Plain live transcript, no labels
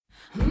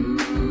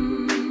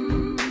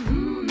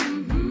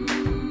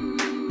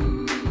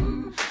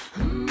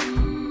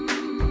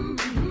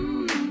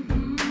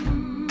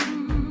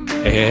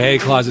Hey,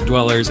 closet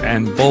dwellers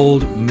and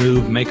bold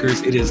move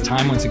makers. It is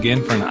time once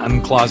again for an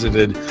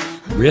uncloseted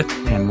riff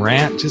and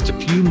rant. Just a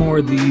few more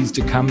of these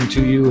to come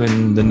to you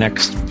in the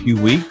next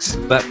few weeks.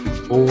 But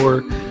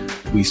before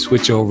we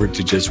switch over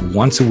to just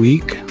once a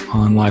week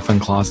on Life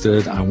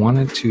Uncloseted, I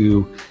wanted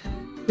to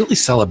really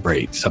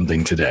celebrate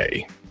something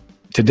today.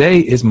 Today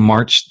is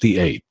March the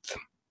 8th.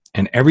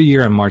 And every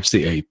year on March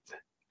the 8th,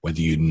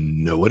 whether you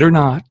know it or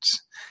not,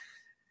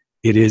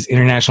 it is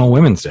International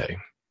Women's Day.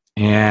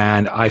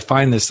 And I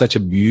find this such a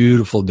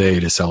beautiful day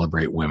to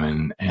celebrate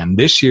women. And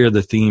this year,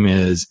 the theme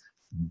is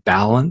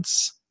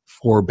balance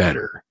for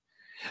better.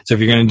 So if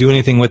you're going to do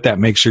anything with that,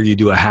 make sure you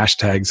do a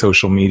hashtag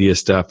social media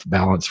stuff,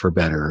 balance for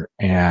better.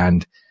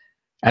 And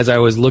as I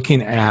was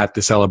looking at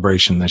the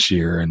celebration this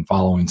year and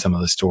following some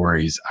of the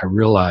stories, I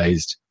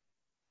realized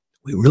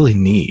we really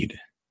need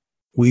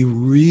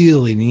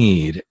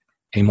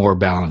a more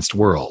balanced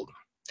world.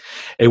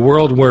 A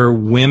world where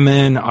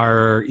women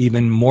are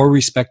even more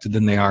respected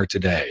than they are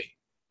today,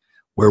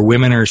 where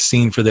women are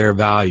seen for their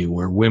value,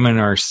 where women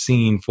are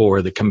seen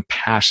for the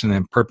compassion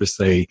and purpose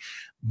they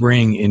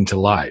bring into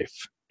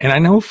life. And I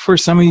know for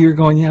some of you are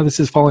going, yeah, this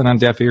is falling on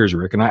deaf ears,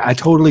 Rick. And I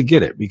totally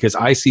get it, because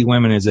I see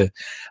women as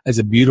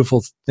a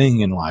beautiful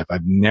thing in life.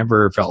 I've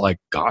never felt like,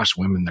 gosh,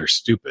 women, they're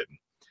stupid.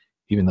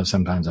 Even though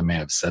sometimes I may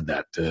have said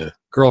that to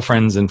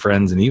girlfriends and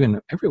friends, and even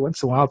every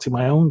once in a while to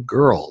my own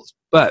girls.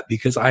 But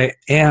because I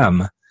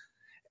am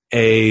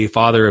a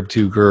father of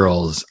two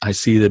girls, I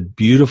see the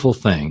beautiful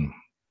thing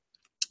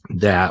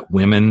that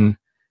women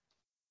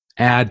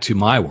add to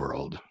my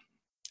world.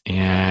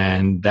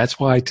 And that's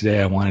why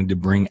today I wanted to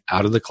bring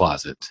out of the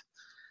closet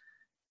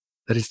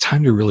that it's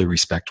time to really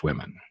respect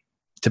women,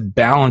 to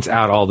balance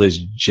out all this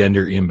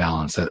gender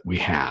imbalance that we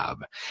have,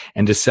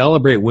 and to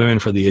celebrate women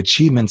for the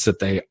achievements that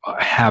they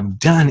have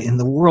done in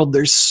the world.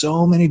 There's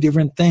so many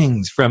different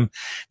things, from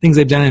things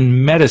they've done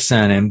in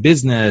medicine and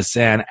business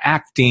and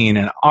acting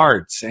and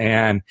arts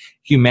and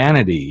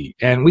humanity.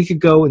 And we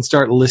could go and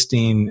start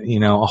listing,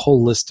 a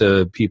whole list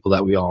of people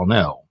that we all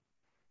know.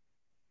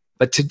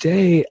 But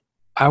today,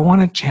 I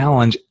want to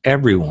challenge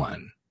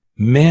everyone,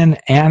 men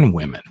and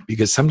women,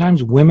 because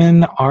sometimes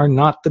women are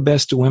not the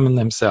best to women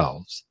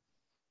themselves.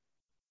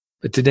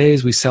 But today,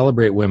 as we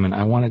celebrate women,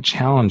 I want to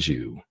challenge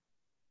you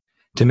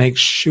to make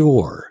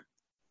sure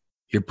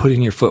you're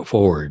putting your foot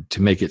forward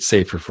to make it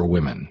safer for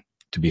women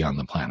to be on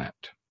the planet.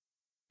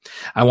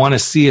 I want to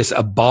see us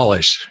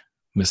abolish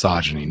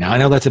misogyny. Now, I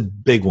know that's a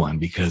big one,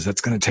 because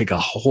that's going to take a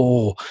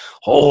whole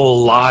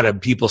lot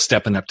of people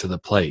stepping up to the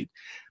plate.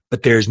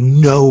 But there's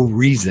no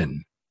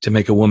reason to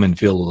make a woman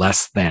feel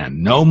less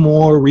than. No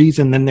more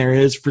reason than there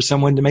is for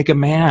someone to make a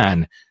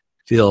man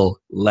feel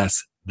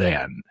less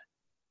than.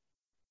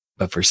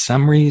 But for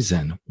some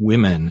reason,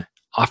 women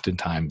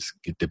oftentimes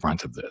get the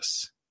brunt of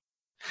this.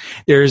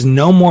 There is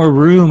no more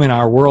room in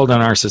our world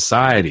and our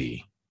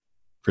society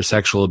for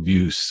sexual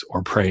abuse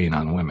or preying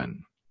on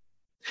women.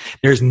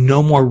 There's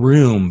no more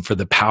room for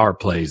the power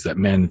plays that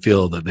men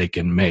feel that they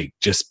can make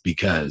just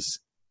because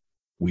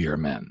we are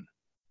men.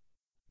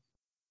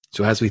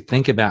 So as we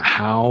think about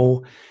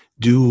how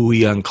do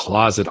we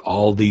uncloset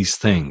all these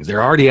things,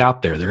 they're already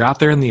out there. They're out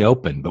there in the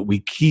open, but we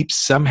keep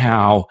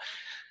somehow,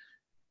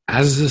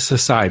 as a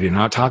society,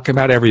 not talking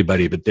about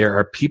everybody, but there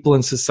are people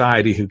in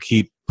society who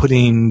keep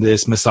putting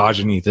this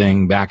misogyny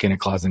thing back in a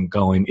closet and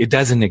going, it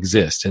doesn't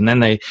exist. And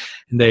then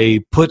they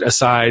put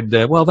aside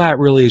that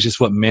really is just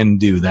what men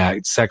do,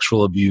 that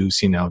sexual abuse,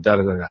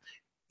 da-da-da-da.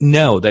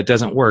 No, that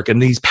doesn't work.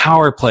 And these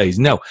power plays,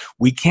 no,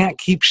 we can't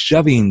keep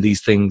shoving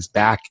these things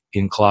back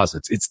in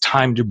closets. It's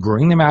time to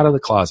bring them out of the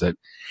closet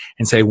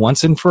and say,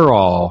 once and for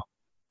all,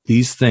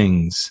 these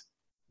things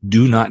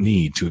do not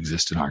need to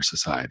exist in our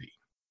society.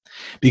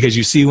 Because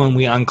you see, when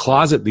we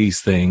uncloset these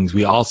things,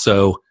 we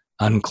also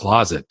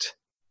uncloset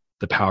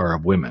the power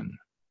of women.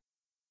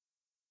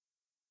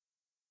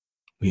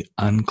 We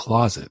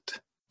uncloset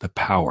the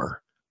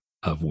power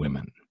of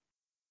women.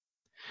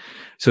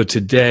 So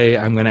today,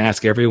 I'm going to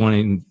ask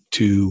everyone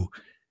to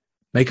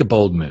make a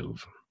bold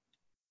move,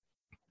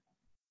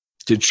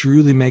 to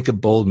truly make a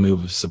bold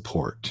move of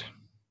support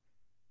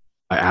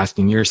by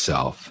asking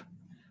yourself,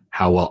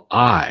 how will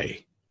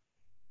I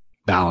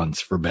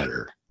balance for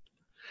better?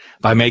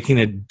 By making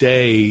a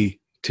day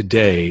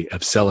today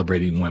of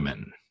celebrating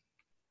women.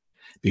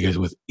 Because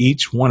with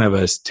each one of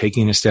us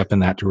taking a step in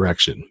that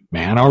direction,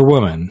 man or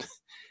woman,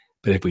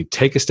 but if we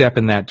take a step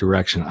in that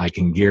direction, I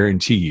can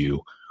guarantee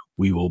you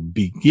we will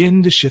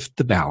begin to shift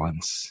the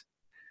balance,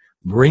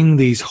 bring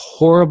these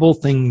horrible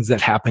things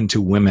that happen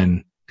to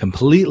women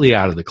completely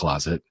out of the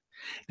closet,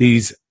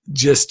 these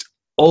just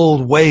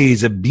old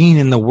ways of being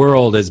in the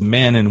world as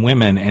men and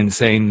women, and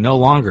saying no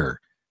longer,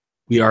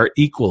 we are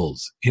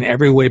equals in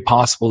every way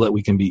possible that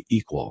we can be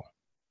equal.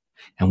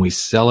 And we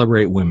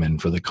celebrate women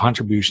for the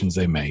contributions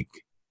they make,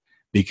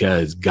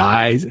 because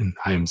guys, and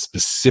I am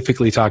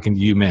specifically talking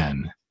to you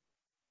men,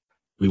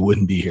 we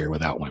wouldn't be here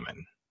without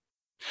women.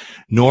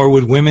 Nor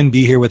would women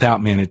be here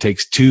without men. It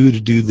takes two to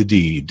do the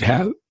deed, to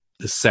have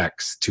the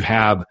sex, to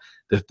have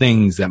the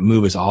things that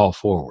move us all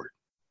forward.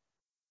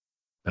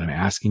 But I'm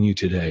asking you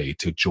today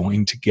to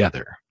join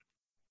together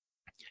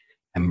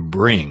and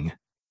bring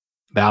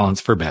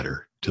balance for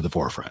better to the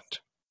forefront.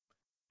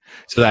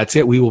 So that's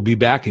it. We will be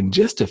back in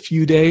just a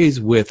few days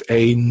with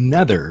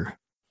another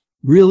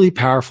really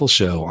powerful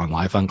show on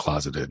Life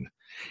Uncloseted.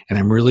 And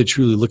I'm really,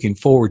 truly looking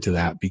forward to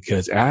that,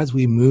 because as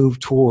we move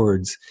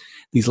towards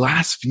these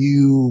last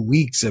few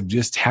weeks of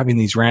just having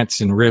these rants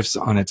and riffs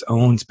on its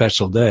own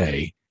special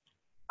day,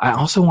 I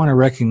also want to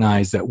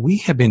recognize that we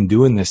have been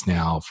doing this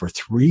now for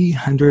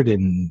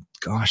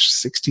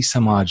 60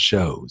 some odd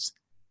shows.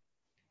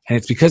 And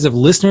it's because of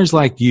listeners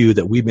like you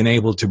that we've been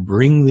able to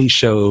bring these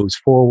shows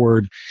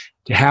forward,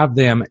 to have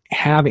them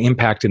have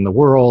impact in the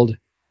world,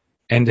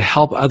 and to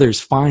help others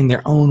find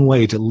their own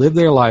way to live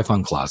their life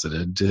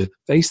uncloseted, to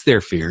face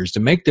their fears, to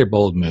make their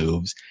bold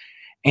moves,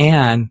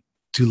 and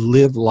to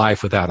live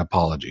life without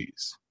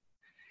apologies.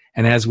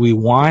 And as we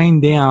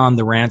wind down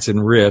the rants and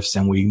riffs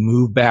and we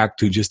move back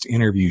to just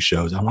interview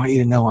shows, I want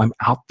you to know I'm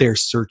out there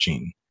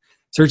searching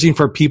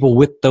for people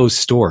with those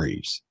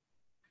stories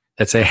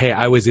that say, hey,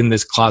 I was in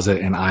this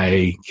closet and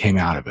I came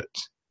out of it.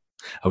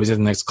 I was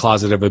in this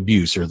closet of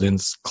abuse, or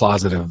this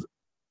closet of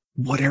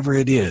whatever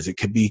it is. It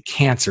could be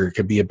cancer. It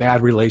could be a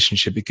bad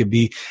relationship. It could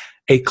be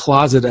a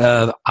closet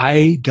of,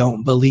 I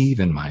don't believe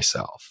in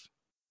myself.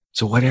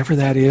 So whatever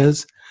that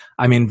is,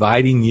 I'm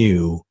inviting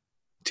you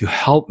to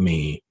help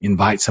me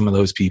invite some of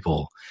those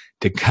people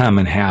to come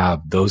and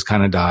have those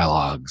kind of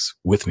dialogues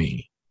with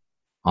me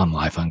on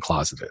Life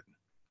Uncloseted.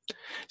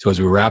 So as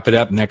we wrap it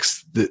up,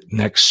 the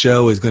next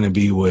show is going to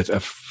be with a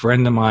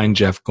friend of mine,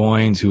 Jeff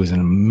Goins, who is an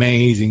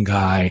amazing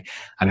guy.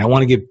 And I don't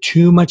want to give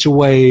too much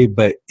away,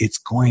 but it's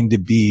going to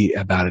be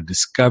about a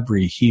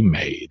discovery he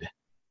made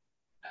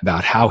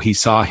about how he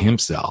saw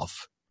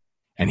himself.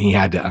 And he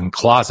had to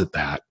uncloset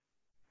that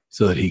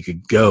so that he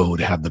could go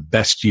to have the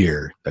best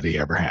year that he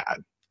ever had.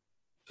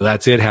 So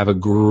that's it. Have a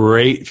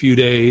great few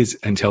days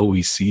until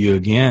we see you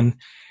again.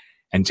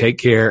 And take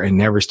care, and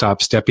never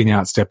stop stepping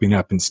out, stepping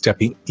up, and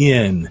stepping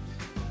in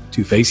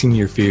to facing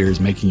your fears,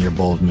 making your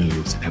bold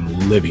moves, and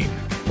living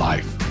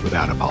life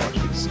without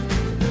apologies.